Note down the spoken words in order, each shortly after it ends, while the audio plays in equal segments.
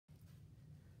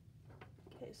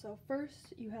so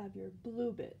first you have your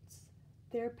blue bits.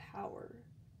 They're power.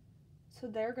 So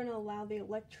they're going to allow the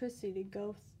electricity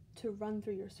to run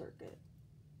through your circuit.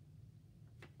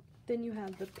 Then you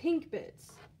have the pink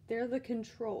bits. They're the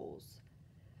controls.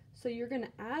 So you're going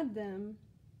to add them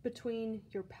between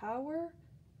your power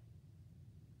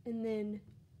and then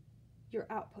your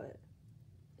output.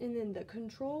 And then the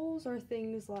controls are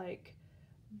things like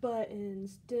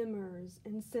buttons, dimmers,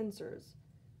 and sensors.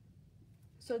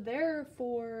 So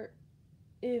therefore,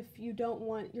 if you don't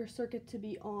want your circuit to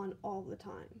be on all the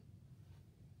time.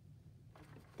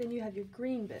 Then you have your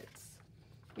green bits.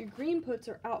 Your green puts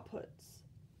are outputs.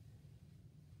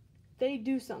 They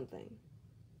do something.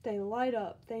 They light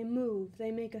up, they move,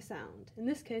 they make a sound. In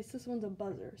this case, this one's a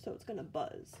buzzer, so it's gonna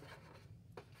buzz.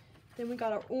 Then we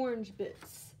got our orange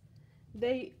bits.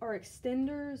 They are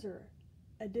extenders or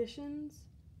additions,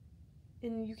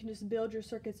 and you can just build your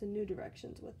circuits in new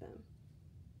directions with them.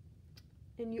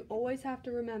 And you always have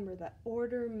to remember that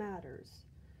order matters.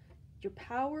 Your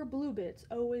power blue bits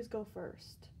always go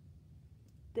first.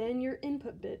 Then your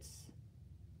input bits,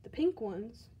 the pink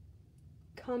ones,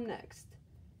 come next.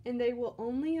 And they will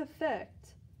only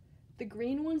affect the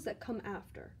green ones that come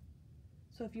after.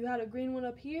 So if you had a green one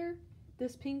up here,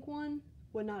 this pink one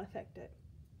would not affect it.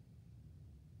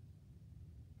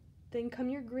 Then come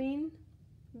your green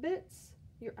bits,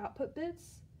 your output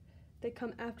bits. They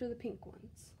come after the pink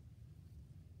ones.